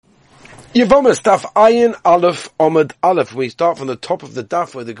Yevomas Daf Ayin Aleph Omid Aleph. We start from the top of the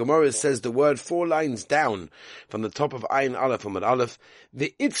Daf where the Gemara says the word 4 lines down from the top of Ayin Aleph Omid Aleph.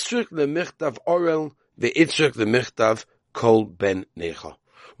 The Itzruk Lemichtav Orel, the Itzruk Lemichtav Kol Ben Necha.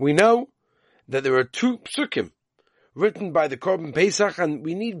 We know that there are 2 psukim written by the Korban Pesach, and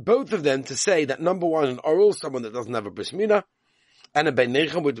we need both of them to say that number 1, an Orel, someone that doesn't have a bris milah, and a Ben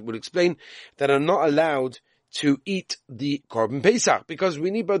Necha would explain that are not allowed to eat the Korban Pesach, because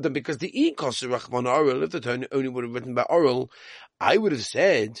we need both of them, because the Ikos Rachman Oral, if the Torah only would have written by Oral, I would have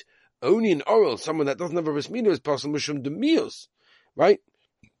said, only an Oral, someone that doesn't have a bris milah is possible Mishum Demios, right?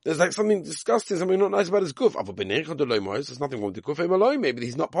 There's like something disgusting, something not nice about his guf. There's nothing wrong with the guf, maybe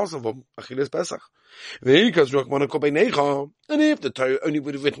he's not possible. Achilas Pesach. And if the Torah only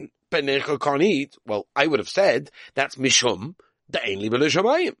would have written, Ben Necha can't eat, well, I would have said, that's Mishum, the Ein Libel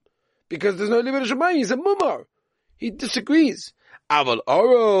Shamayim. Because there's no Libel Shamayim, he's a mumar. He disagrees. Aval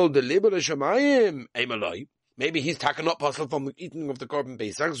Oral, the Libel Shamayim, Eimaloi. Maybe he's taken not possible from the eating of the Korban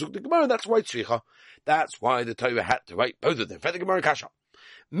Pesach. Zuk the Gemara, that's why Tzricha. That's why the Torah had to write both of them. Fet the Gemara Kasha.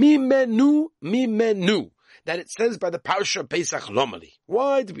 Mi menu, that it says by the Parsha Pesach Lomali.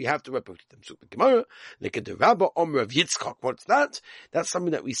 Why do we have to repeat them? So the Gemara, look at the Rabba Omer of Yitzchak. What's that? That's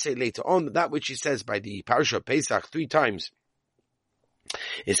something that we say later on, that which he says by the Parsha Pesach 3 times.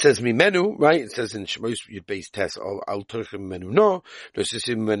 It says mimenu, right? It says in Shemos Yud Beis Tes al Torchim menu no,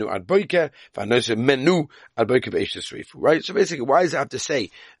 Nosesim menu ad boike, Vanosim menu ad boike ve'eshtes reifu. Right? So basically, why does it have to say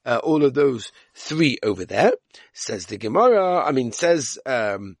all of those 3 over there? Says the Gemara.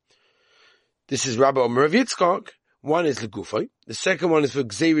 This is Rabbi Omer of Yitzchak. One is legufay. The second one is for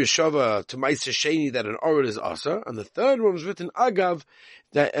Gzeir Shava to Ma'aser Sheni that an oral is asa, and the third one was written agav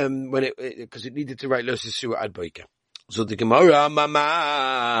that because it needed to write Lo Sisua ad boike. So the Gemara,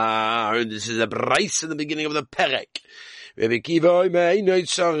 Mama, this is a brace in the beginning of the Perek. You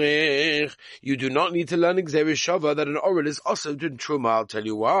do not need to learn Gzeir Shava that an oral is also doing Truma. I'll tell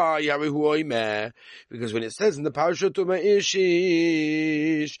you why. Because when it says in the Parashat Tuma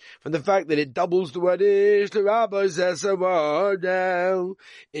Ish, from the fact that it doubles the word Ish, the Rabbi says a word down.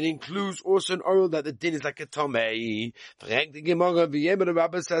 It includes also an oral that the din is like a Tomei. The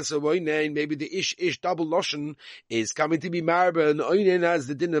Rabbi says maybe the Ish double Loshen is coming to be Marba, and Oinen has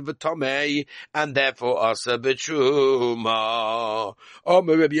the din of a Tomei, and therefore Asa B'Truma. I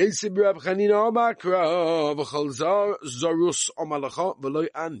only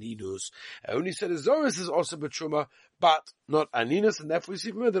said a Zorus is also B'Truma, but not Aninus, and therefore we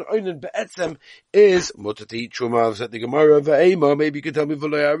see from that Oinen Be'etzem is Mutati Truma. Said the Gemara Ve'ema, maybe you can tell me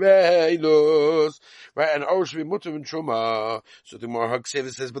V'Loi Areilos, right? And Oral should be Mutar and Truma. So the Gemara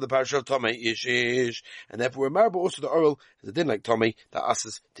Hagsev says, but the Parasha of Tomei Ish, and therefore remember also the Oral is a din like Tomei that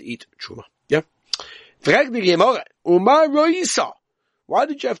asks to eat Truma. Yeah. Why did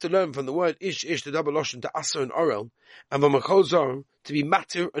you have to learn from the word ish the double loshen to asa and oral, and from mechol zor to be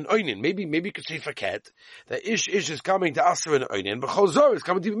matir and oinin? Maybe you could say forget that ish is coming to asa and oinin, but mechol zor is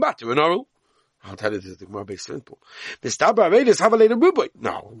coming to be matir and oral. I'll tell you this is more simple. Mistaba avelus have a later ruboy.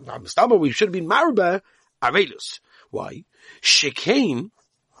 No, mistaba we should have been marba avelus. Why? Shekain.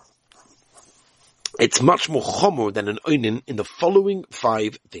 It's much more chomer than an oinin in the following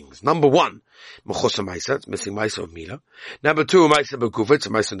 5 things. Number 1, mechosa maisa, it's missing maisa of mila. Number 2, maisa b'gufa, it's a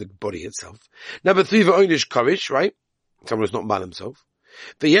maisa in the body itself. Number 3, v'oinish korish, right? Someone who's not mal himself.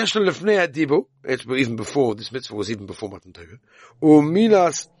 V'yesh lefnei adibu, it's even before, this mitzvah was even before Matan Torah.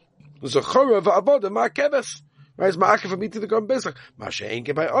 U'milas zachora v'avoda ma'akeves, right? It's ma'akev for me to the Korban Pesach. Masha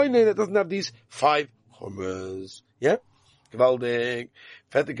enke by oinin, it doesn't have these 5 chomers. Yeah? Gewaldig.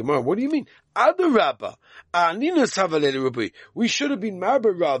 Fette Gemara, what do you mean? Adarabba. Aninus havalele rubi. We should have been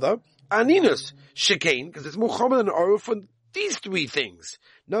marba rather. Aninus. Shekain, because it's more common than oral for these 3 things.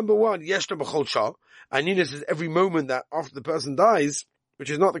 Number 1, yeshna b'chol shah. Aninus is every moment that after the person dies, which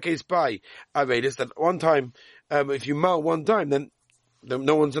is not the case by Avedis, that one time, if you mal one time, then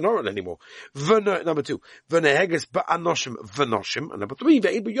no one's an oral anymore. Number 2, v'neheges ba'anoshim v'noshim. And number 3,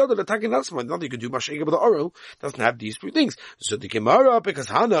 ve'ebu yodel attacking asman. Nothing you can do mashayga but the oral doesn't have these 3 things. So the Gemara, because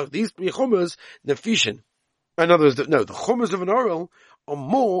Hanach, these 3 chumras, nefishin. In other words, the chumras of an oral are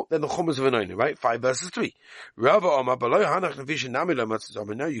more than the chumras of an oinen, right? 5 verses 3. Rava Omar, below Hanach nefishin namila matzah.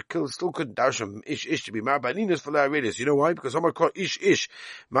 No, you still couldn't dash them ish to be married by Ninas for la radius. You know why? Because Omar called ish.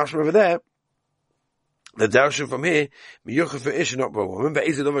 Mashma over there. The darshan from here, miyucha for ish not for a woman, but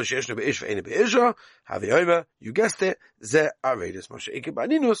is it over sheishna beish for any beisha? Have you over? You guessed it. Ze aredus Moshe Ikeb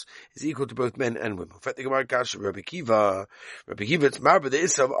Aninus is equal to both men and women. Fatik Amar Kash Rabbi Kiva. Rabbi Kiva it's marba the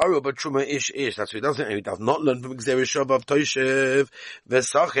is of Aro but Truma ish. That's what he doesn't. And he does not learn from Xer Shav of Toshev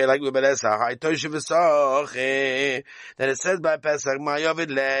Vesache like we Belesa. Hi Toshev Vesache. Then it says by Pesach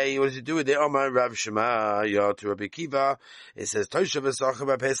Mayavid Lei. What does he do with the Omar Rav Shema? Ya to Rabbi Kiva. It says Toshev Vesache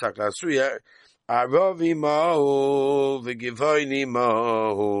by Pesach Lasuya. Aravi Mahul, V'Givoini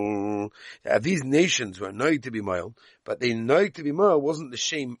Mahul. These nations were known to be Mahul, but they known to be Mahul wasn't the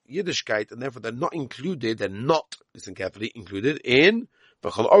same Yiddishkeit, and therefore they're not included, they're not, listen carefully, included in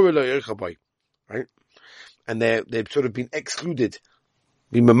V'chol Orei Lo Yerchabai. Right? And they've sort of been excluded,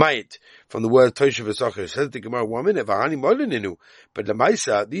 been mamayit from the word Toshev V'Sacher. Says the Gemara, 1 minute, V'hani Molininu. But the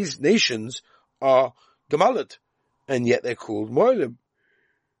Maisa, these nations are Gemalit, and yet they're called Molim.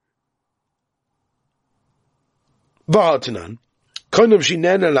 V'hatanan, koinam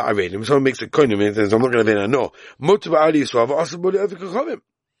shinena la'aredim. Someone makes a koinam and says, I'm not going to be no. Mutu ba'ali yisrael v'asabuli ovikachavim.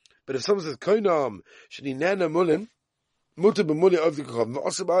 But if someone says, koinam shinena mulin, mutu b'muli ovikachavim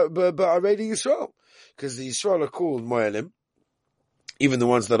v'asabuli yisrael. Because the Yisrael are called moelim, even the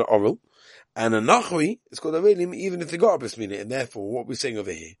ones that are oral. And a nachri is called aredim, even if they got a bismillah. And therefore, what we're saying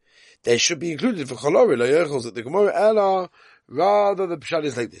over here, they should be included for cholori lo'yechos at the Gemara Ela. Rather, the pshat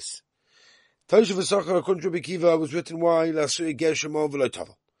is like this. Toshev V'Sacher according to Rabbi Kiva was written why Lasui Gershom V'Lo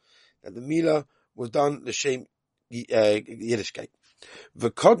Tavel. That the Mila was done the same Yiddishkeit.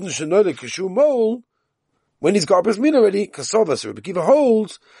 V'Kodn Shenoyle Kashu Mol, when he's got a bris Mila already, Kasova, so Rabbi Kiva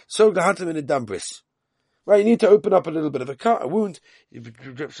holds, so Gahatim in a dambris. Right, you need to open up a little bit of a cut, a wound, you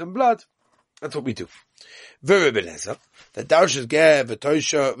drip some blood. That's what we do. Very Belezer, that Darsha's Ger,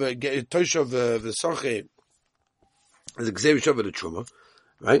 Toshev V'Sacher, as a Gzeir Shav the Truma,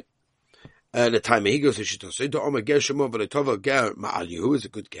 right? The time he goes to Shitosei, the Omer Ger Shemo V'Letova Ger Ma'alihu is a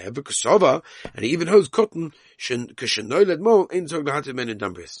good Ger, V'Kosova, and he even holds cotton, K'shenoiled Mo, Ein Zog L'Hatim Men in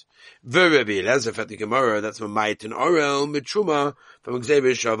Dambris. Very Belezer, Fat the Gemara, that's Mamayit and Orel, Mitruma, from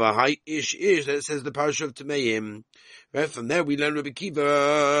Xavier Shava, Hai Ish, that says the Parasha of Tameim. Right, from there we learn Rabbi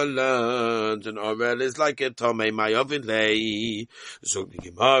Kiva learns, and Orel is like a Tomei Mayovin Lei. So the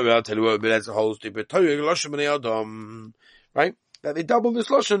Gemara, I'll tell you what Belezer holds to, but Toyeg Loshem B'nei Adam. Right? That they double this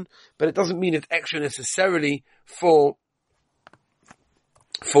lashon, but it doesn't mean it's extra necessarily for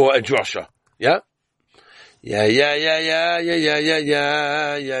a drasha. Yeah? Yeah.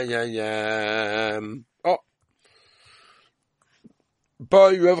 Oh.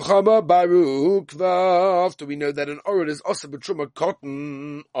 By Rav Chama Baruch, after we know that an oral is also b'truma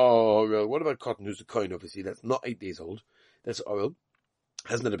cotton. Oral. What about cotton? Who's a coin, obviously? That's not 8 days old. That's oral.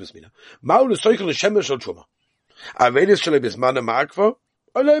 Has not a bismillah. Maul is soichel l'shemesh al truma. Avedis shalei bismana makva,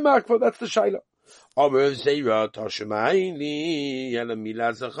 olei makva. That's the shaila. Omer zeira tashemayli yela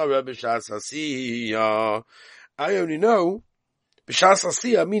milah zachara b'shas asiyah. I only know b'shas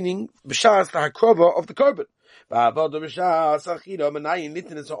asiyah, meaning b'shas the hakrova of the korban. Ba'avodah b'shas achila menayin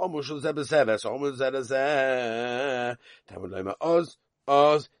nitin es ha'omer shel zeh b'zeh v'es zeh lezeh. Tamud leima oz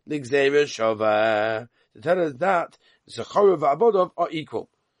l'gzeira shava. To tell us that zachara v'avodah are equal.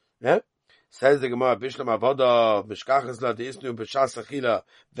 Yeah. Says the Gemara, Bishlam Avodah, Mishkachas La Deisnu B'Shas Achila,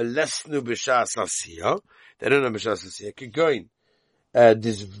 Velesnu B'Shas Asiyah. They don't know B'Shas Asiyah. Keep going.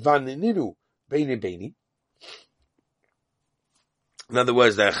 Disvaninu Beini. In other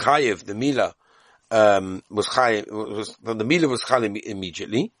words, the Chayiv, the Mila, was Chayiv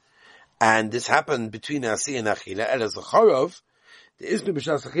immediately. And this happened between Asiyah and Achila. El Zacharov, the Isnu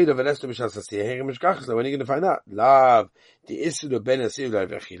B'Shas Achila, Velesnu B'Shas Asiyah. Here in Mishkachas, when are you going to find out? Lav, the Isnu Ben Asiyah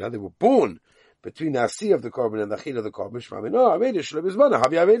Achila. They were born between the Asiyah of the korban and the Achila of the korban. Shmami, no, Avedis, Shalom Bizmana,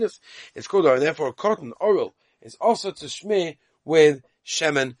 Havi Avedis. It's called, and therefore, cotton, oral, is also to shmeh with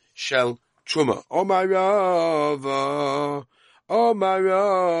shemen shel truma. Oh my Rava,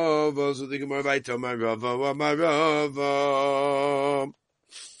 so the Gemara writes, oh my Rava.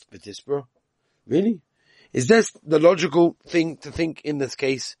 But this, bro, really? Is this the logical thing to think in this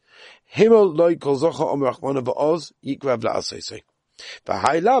case? Himmel loy kol zocha om rachmana va'oz yikrav la'asosei.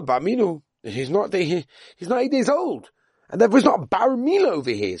 V'hayla ba'minu. He's not 8 days old. And therefore he's not bar mila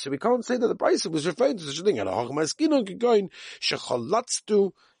over here. So we can't say that the Brisa was referring to such a thing. We're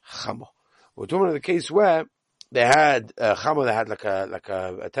talking about the case where they had chama, they had like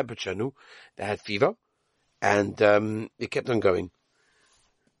a temperature, no? They had fever, and it kept on going.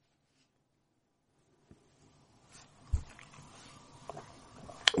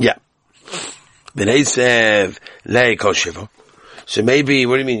 Yeah. B'neisev le'kol shiva. So maybe,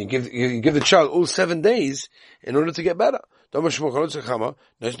 what do you mean? You give the child all 7 days in order to get better. So the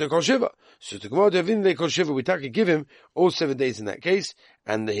Gemara Kol Shiva, we give him all 7 days in that case,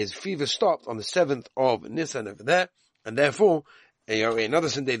 and his fever stopped on the 7th of Nisan over there, and therefore, another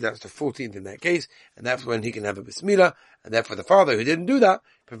Sunday, that's the 14th in that case, and that's when he can have a Bris Milah, and therefore the father who didn't do that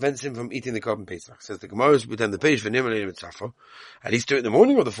prevents him from eating the Korban Pesach. Says the Gemara, we turn the page for Nimalei Mitzafo, at least do it in the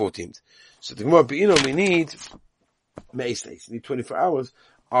morning of the 14th. So the Gemara, we need Me'ez days. We need 24 hours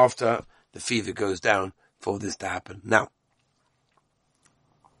after the fever goes down for this to happen. Now,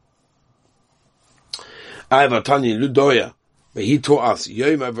 I have a Tanya Ludoya, but he taught us,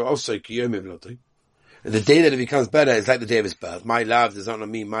 Yom Osoi ki Yom Evlotoi. The day that it becomes better is like the day of his birth. My love does not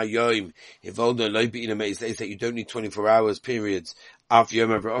mean my Yom. If Voldo Loipi in a Me'ez days, that you don't need 24 hours periods after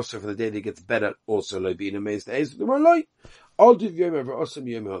Yom Osoi for the day that it gets better, also Loipi in a Me'ez days. I'll do Yom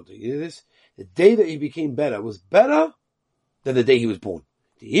Osoi Yom Evlotoi. You hear this? The day that he became better was better than the day he was born.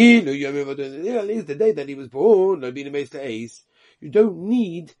 At least the day that he was born, you don't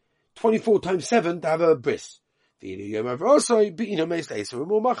need 24 times 7 to have a bris. So we're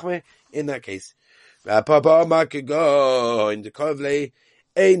more machmeh in that case.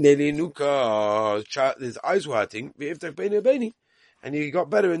 His eyes were hurting, and he got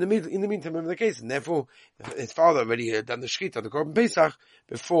better in the meantime of the case, and therefore his father already had done the shechita, the Korban Pesach,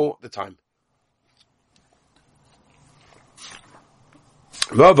 before the time.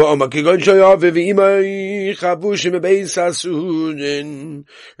 Rav Kahana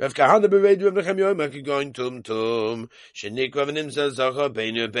bereid Rav Nechem Yom Akigoin Tum Tum Shenik Rav Nimsa Zacha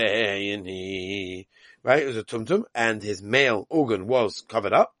Beinu Be'yeni. Right, it was a tum-tum, and his male organ was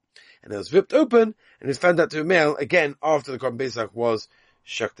covered up, and it was ripped open, and it was found out to be male again after the Korban Pesach was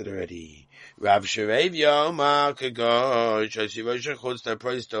shechted already. Rav Sherev Yom Akigoin Shasi Rosh Chutz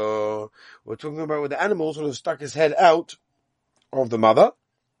Ta'Proisto. We're talking about where the animal sort of stuck his head out of the mother,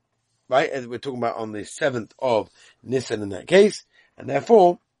 right? And we're talking about on the 7th of Nisan in that case, and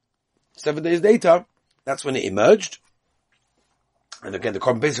therefore, 7 days later, that's when it emerged. And again, the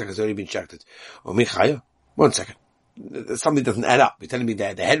Korban Pesach has already been shechted. Oh, Michaya, 1 second. Something doesn't add up. You're telling me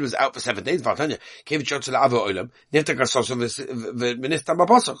that the head was out for 7 days.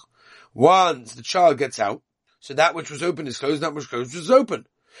 Once the child gets out, so that which was open is closed, that which was closed was open.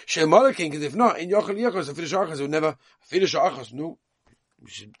 Because if not, in Yochel Yechos, a Fidish Achas would never, Fidish Achas, no. We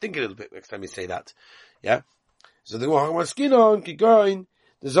should think a little bit next time we say that. Yeah? So the Gemara keep going,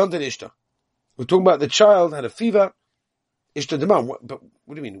 the Zonten Ishta. We're talking about the child had a fever. Ishta Demam. But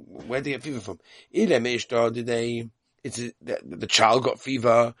what do you mean? Where did they get fever from? Ilem Ishta, the child got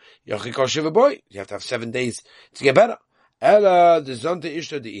fever. Yochel Shiva boy. You have to have 7 days to get better. Ella, the Zonten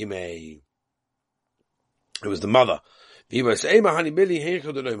Ishta, the Imei. It was the mother. That's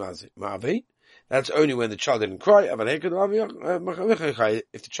only when the child didn't cry. If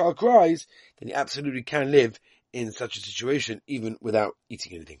the child cries, then he absolutely can live in such a situation even without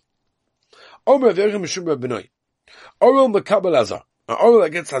eating anything. Oral that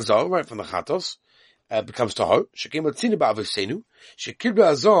gets hazar right from the chatos becomes tahor.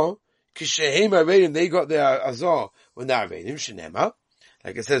 They got their hazar when they're avenim.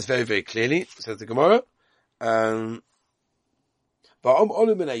 Like it says very, very clearly, says the Gemara. Now on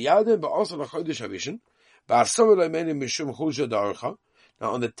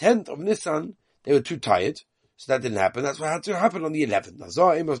the 10th of Nisan, they were too tired, so that didn't happen. That's what had to happen on the 11th.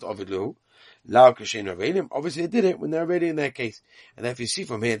 Obviously they did it when they were ready in their case. And if you see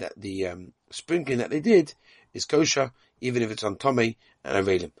from here that the sprinkling that they did is kosher, even if it's on Tomei and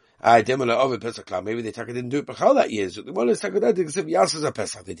Avelim. Maybe they didn't do it Bechal that year. So the one is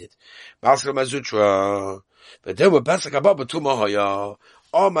that they did. But then with Pesach Abba Tumahoya,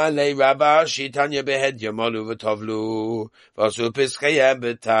 Omalei Rabba Shitanya Behed Yamalu V'Tovlu Vasu Piskayem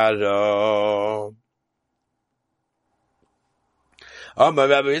B'Taro. Oma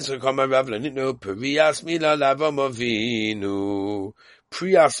Rabba Yitzchak Oma Rabba Lanitnu Priyas Mila Lavam Avinu.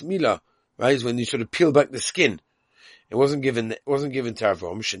 Priyas Mila, right, is when you sort of peel back the skin. It wasn't given to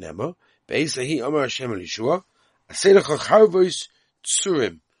Avram Shenema. Beisahi Omar Hashem Elishua. Aseirach Harvois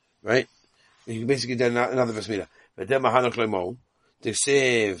Tsurim, right? You can basically do another verse Mila. But then Mahanach Lomo, to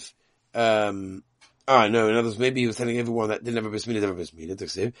save, no, in other words, maybe he was telling everyone that didn't have a bris milah, to have a bris milah, to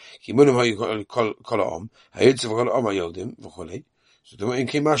save. Kimunim ha kol ha'om, ha'yitzav kol ha'om ha'yodim, v'cholei. So the way in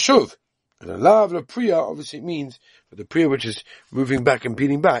came Mashuv. And a lav, la priya, obviously it means, but the priya which is moving back and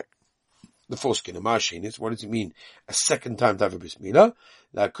peeling back, the foreskin, a mashin, what does it mean? A second time to have a bris milah.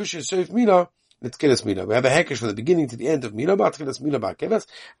 La kusha soif milah, Netchilas Mila. We have a hekesh from the beginning to the end of Mila, Matchilas Mila Ma'akevas,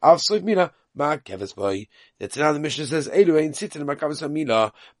 Avsoif Mila, Ma'akevas boy. That's now the Mishnah says, Elu ein sitin Ma'akevas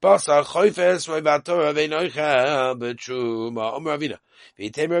Mila, Basa Choifes, Roivatora, Veinoicha, Betshuma, Omer Avina.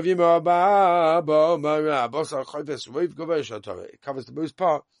 V'yitem Ravima, Ba, Mara, Basa Choifes, Roiv Torah. It covers the most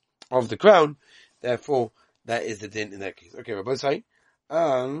part of the crown, therefore, that is the din in that case. Okay, Rabbi Sai,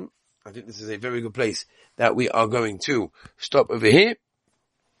 I think this is a very good place that we are going to stop over here.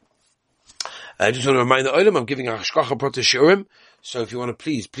 I just want to remind the Olam, I'm giving a Hashkacha Prota Shiurim, so if you want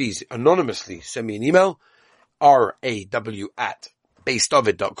to please, anonymously send me an email,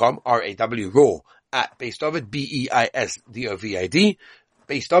 raw@beisdovid.com, raw@beisdovid, BEISDOVID,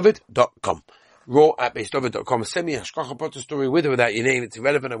 beisdovid.com. raw@beisdovid.com. Send me a Hashkacha Prota story with or without your name. It's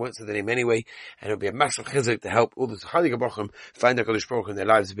irrelevant. I won't say the name anyway. And it'll be a massive chizuk to help all the Chaylik Abraham find HaKadosh Baruch Hu in their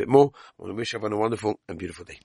lives a bit more. I want to wish everyone a wonderful and beautiful day.